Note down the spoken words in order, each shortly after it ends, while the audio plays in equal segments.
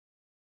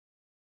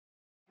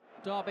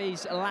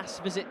Derby's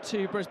last visit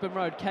to Brisbane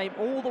Road came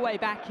all the way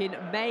back in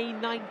May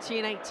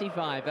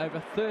 1985,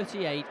 over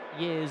 38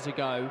 years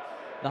ago.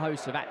 The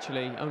hosts have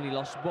actually only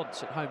lost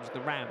once at home to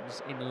the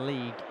Rams in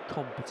league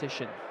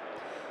competition.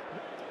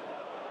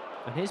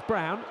 And here's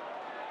Brown,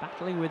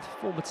 battling with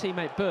former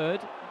teammate Bird.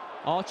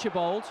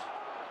 Archibald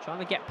trying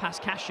to get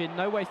past Cashin,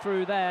 no way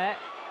through there.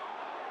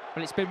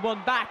 But it's been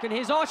won back, and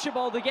here's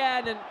Archibald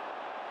again, and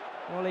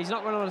well, he's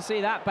not going to want to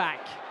see that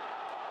back.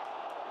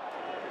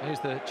 Here's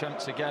the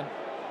chance again.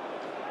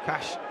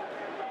 Cash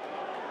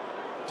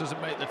doesn't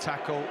make the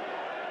tackle.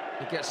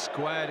 He gets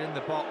squared in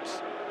the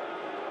box.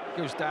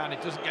 Goes down, he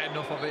doesn't get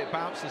enough of it.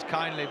 Bounces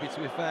kindly, but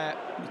to be fair,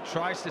 he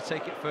tries to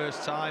take it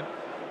first time.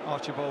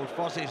 Archibald,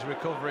 Fozzie's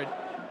recovering.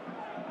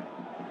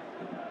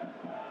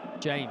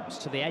 James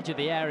to the edge of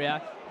the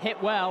area,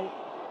 hit well.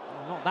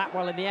 Not that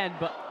well in the end,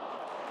 but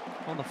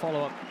on the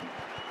follow-up,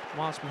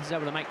 Wildsmith is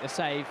able to make the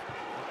save.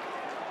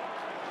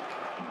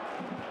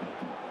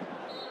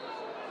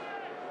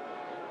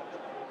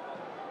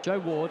 Joe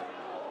Ward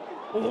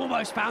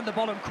almost found the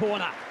bottom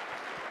corner.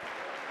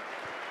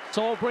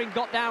 Bryn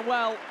got down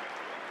well.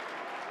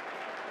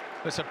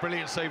 It's a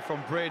brilliant save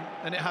from Bryn,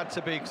 and it had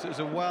to be because it was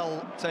a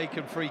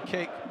well-taken free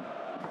kick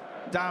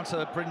down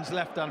to Bryn's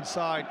left-hand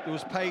side. There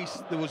was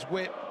pace, there was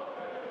whip,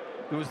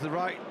 there was the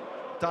right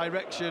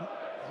direction,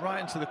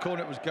 right into the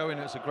corner it was going.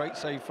 It's a great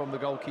save from the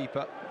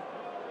goalkeeper.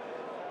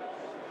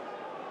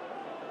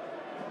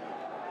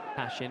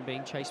 Cashin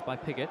being chased by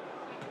Piggott.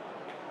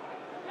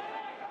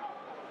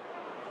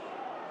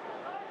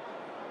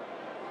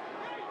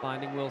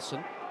 Finding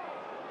Wilson.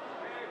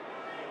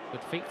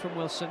 Good feet from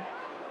Wilson.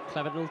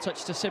 Clever little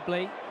touch to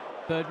Sibley.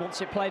 Bird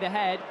wants it played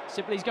ahead.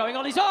 Sibley's going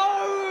on his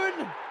own!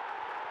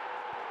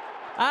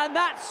 And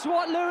that's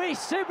what Louis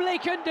Sibley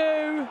can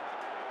do.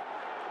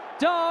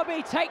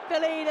 Derby take the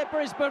lead at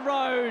Brisbane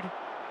Road.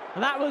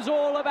 And that was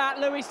all about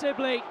Louis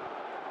Sibley.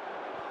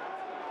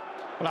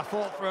 Well, I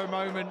thought for a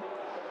moment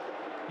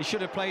he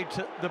should have played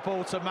the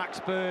ball to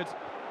Max Bird.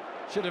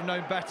 Should have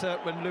known better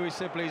when Louis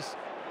Sibley's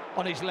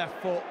on his left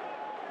foot.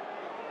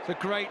 It's a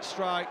great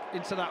strike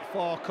into that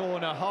far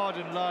corner, hard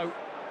and low.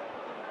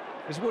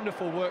 It's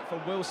wonderful work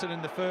from Wilson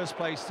in the first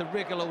place to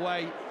wriggle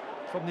away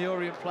from the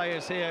Orient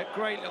players here.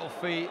 Great little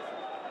feet,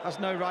 has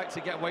no right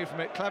to get away from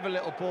it. Clever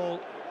little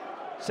ball.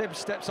 Sib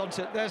steps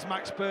onto it. There's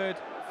Max Bird,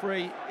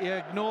 free. He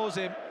ignores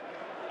him.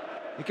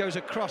 He goes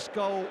across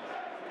goal.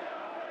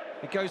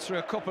 He goes through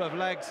a couple of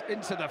legs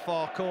into the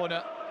far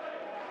corner.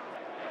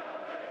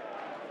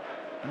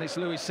 And it's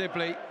Louis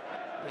Sibley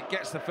that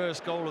gets the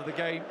first goal of the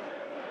game.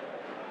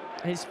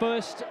 His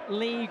first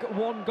League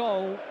One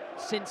goal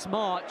since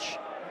March.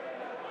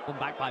 Won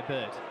back by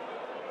Bird.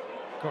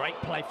 Great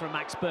play from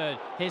Max Bird.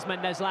 Here's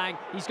Mendez-Laing.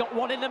 He's got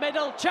one in the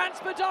middle. Chance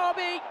for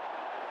Derby.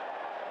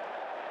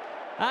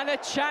 And a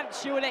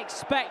chance you would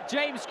expect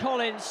James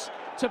Collins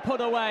to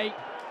put away.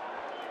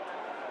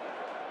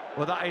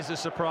 Well, that is a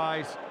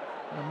surprise.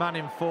 A man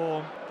in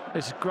form.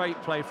 It's a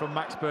great play from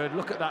Max Bird.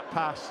 Look at that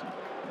pass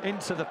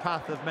into the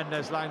path of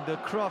Mendez-Laing. The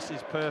cross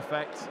is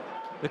perfect.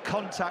 The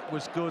contact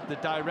was good. The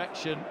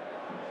direction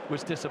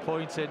was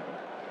disappointing.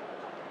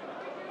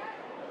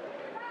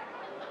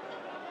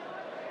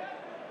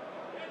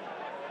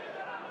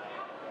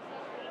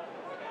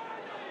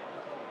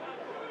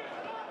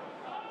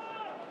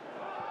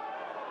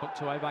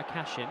 Hooked away by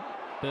Cashin.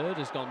 Bird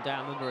has gone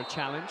down under a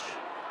challenge.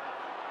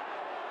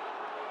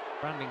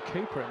 Brandon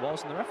Cooper it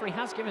was, and the referee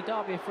has given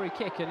Derby a free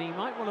kick, and he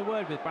might want a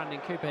word with Brandon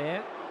Cooper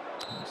here.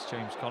 It's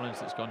James Collins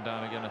that's gone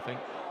down again, I think.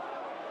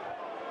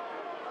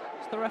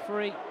 It's the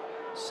referee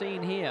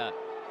seen here.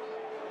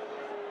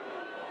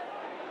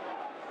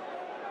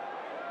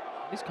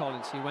 It's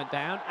Collins who went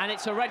down, and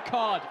it's a red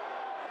card.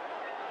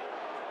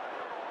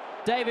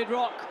 David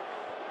Rock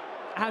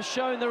has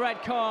shown the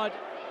red card.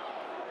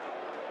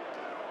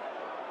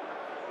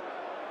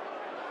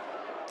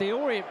 The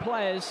Orient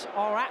players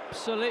are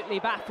absolutely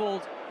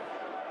baffled.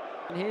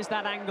 And here's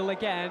that angle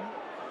again.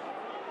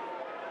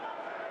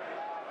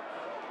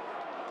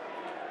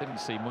 Didn't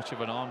see much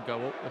of an arm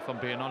go up, if I'm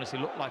being honest. He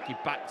looked like he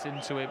backed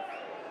into him.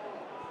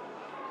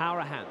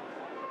 Hourahan.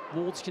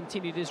 Ward's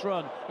continued his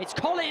run. It's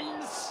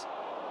Collins!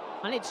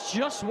 And it's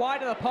just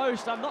wide of the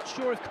post. I'm not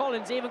sure if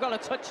Collins even got a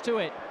touch to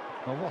it.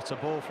 Well, what a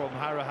ball from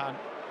Hourahan.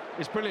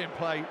 It's brilliant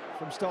play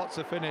from start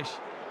to finish.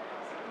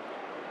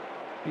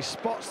 He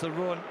spots the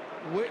run,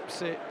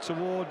 whips it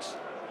towards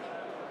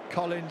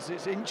Collins.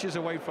 It's inches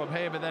away from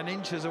him and then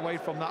inches away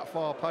from that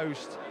far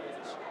post.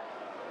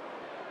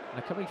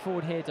 Now coming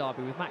forward here,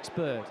 Derby, with Max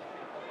Bird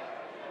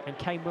and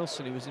Kane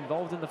Wilson, who was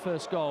involved in the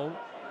first goal.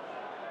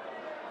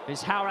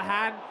 Here's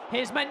Hourahan.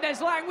 Here's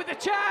Mendez-Laing with the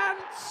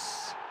chance!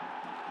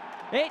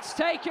 It's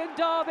taken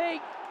Derby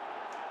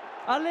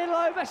a little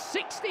over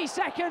 60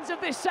 seconds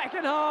of this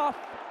second half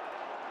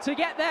to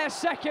get their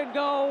second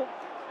goal.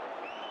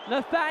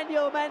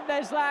 Nathaniel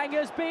Mendez-Laing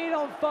has been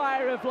on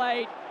fire of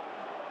late,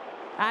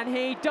 and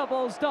he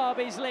doubles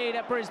Derby's lead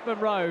at Brisbane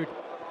Road.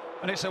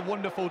 And it's a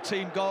wonderful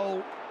team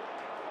goal.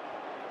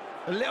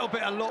 A little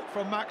bit of luck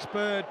from Max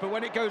Bird, but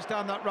when it goes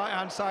down that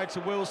right-hand side to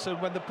Wilson,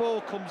 when the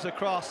ball comes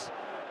across,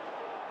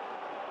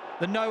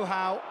 the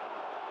know-how,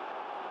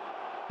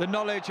 the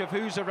knowledge of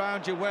who's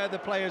around you, where the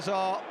players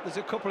are. There's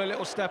a couple of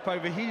little step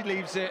over. He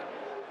leaves it.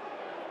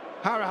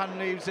 Harahan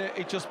leaves it.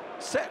 He just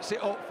sets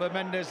it up for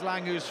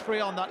Mendez-Laing, who's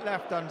free on that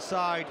left-hand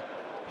side.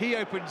 He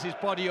opens his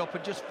body up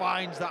and just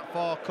finds that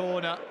far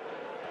corner.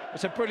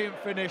 It's a brilliant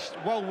finish,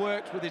 well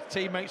worked with his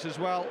teammates as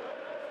well.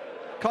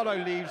 Colo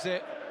leaves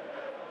it.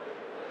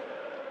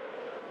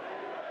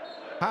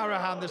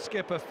 Harahan, the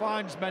skipper,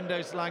 finds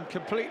Mendez-Laing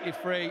completely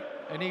free,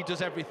 and he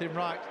does everything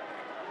right.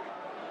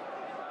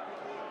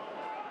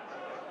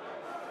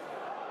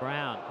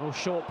 Brown, a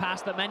short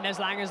pass that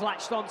Mendez-Laing has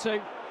latched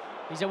onto.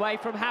 He's away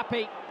from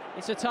Happy.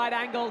 It's a tight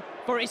angle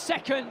for his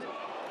second.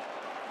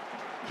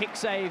 Kick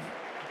save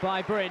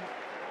by Bryn.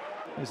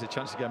 There's a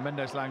chance again.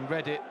 Mendez-Laing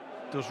read it,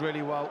 does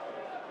really well.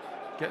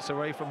 Gets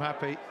away from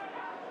Happy.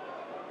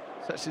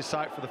 Sets his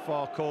sight for the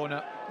far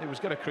corner. It was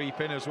going to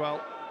creep in as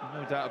well.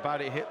 No doubt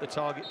about it. Hit the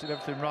target, did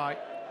everything right.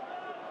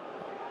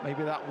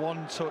 Maybe that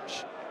one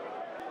touch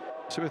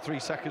 2 or 3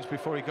 seconds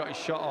before he got his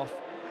shot off.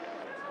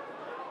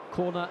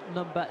 Corner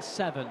number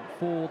 7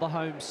 for the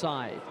home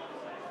side.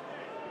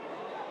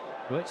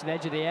 Work to the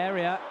edge of the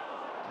area.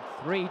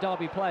 3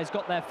 Derby players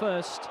got there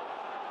first.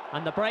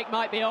 And the break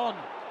might be on.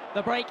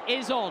 The break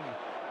is on.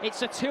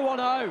 It's a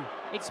 2-on-0.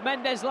 It's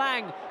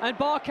Mendez-Laing and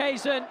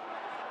Barkhuizen.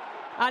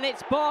 And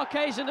it's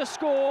Barkhuizen to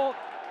score.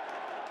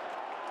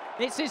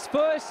 It's his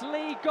first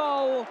league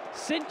goal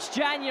since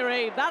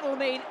January. That'll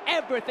mean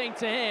everything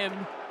to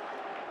him.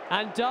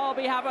 And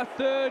Derby have a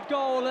 3rd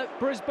goal at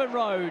Brisbane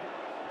Road.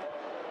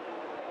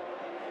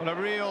 Well, a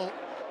real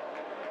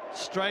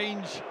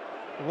strange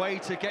way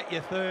to get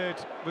your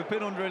 3rd. We've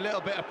been under a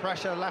little bit of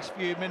pressure the last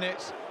few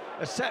minutes.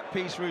 A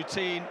set-piece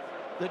routine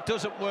that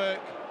doesn't work.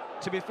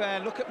 To be fair,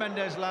 look at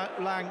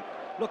Mendez-Laing,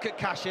 look at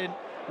Cashin,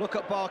 look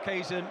at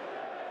Barkhuizen.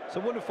 It's a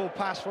wonderful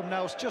pass from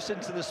Nels just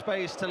into the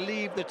space to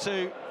leave the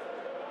 2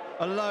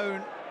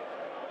 alone.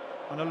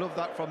 And I love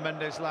that from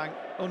Mendez-Laing.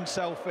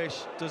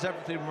 Unselfish, does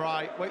everything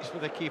right, waits for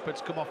the keeper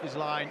to come off his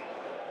line,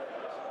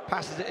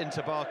 passes it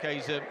into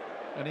Barkhuizen,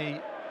 and he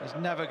is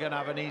never going to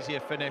have an easier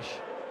finish.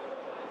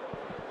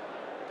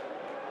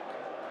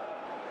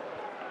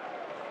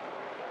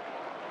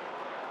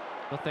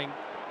 Nothing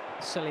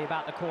silly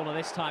about the corner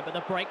this time, but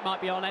the break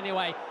might be on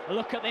anyway.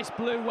 Look at this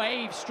blue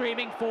wave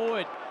streaming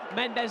forward.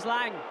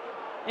 Mendez-Laing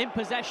in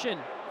possession,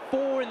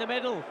 4 in the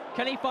middle.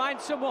 Can he find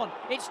someone?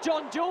 It's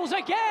John Jules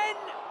again!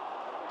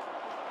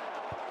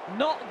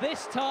 Not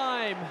this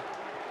time.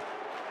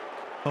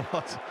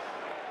 What?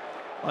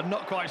 I'm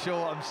not quite sure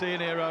what I'm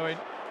seeing here, Owen.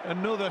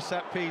 Another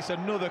set piece,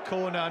 another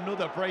corner,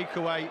 another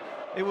breakaway.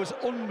 It was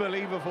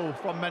unbelievable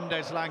from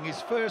Mendez-Laing.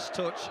 His first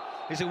touch,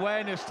 his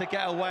awareness to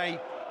get away.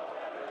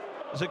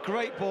 It was a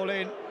great ball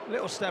in,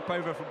 little step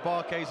over from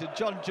Barkhuizen.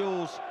 John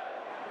Jules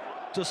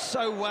does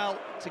so well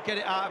to get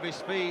it out of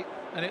his feet,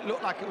 and it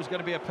looked like it was going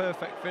to be a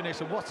perfect finish.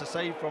 And what a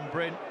save from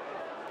Bryn.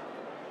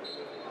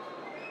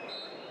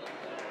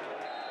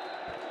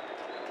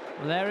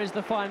 There is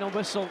the final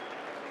whistle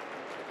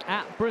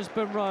at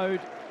Brisbane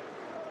Road.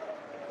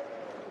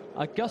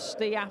 A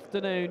gusty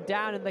afternoon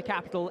down in the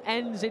capital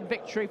ends in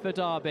victory for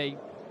Derby.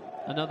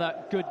 Another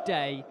good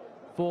day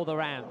for the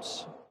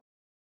Rams.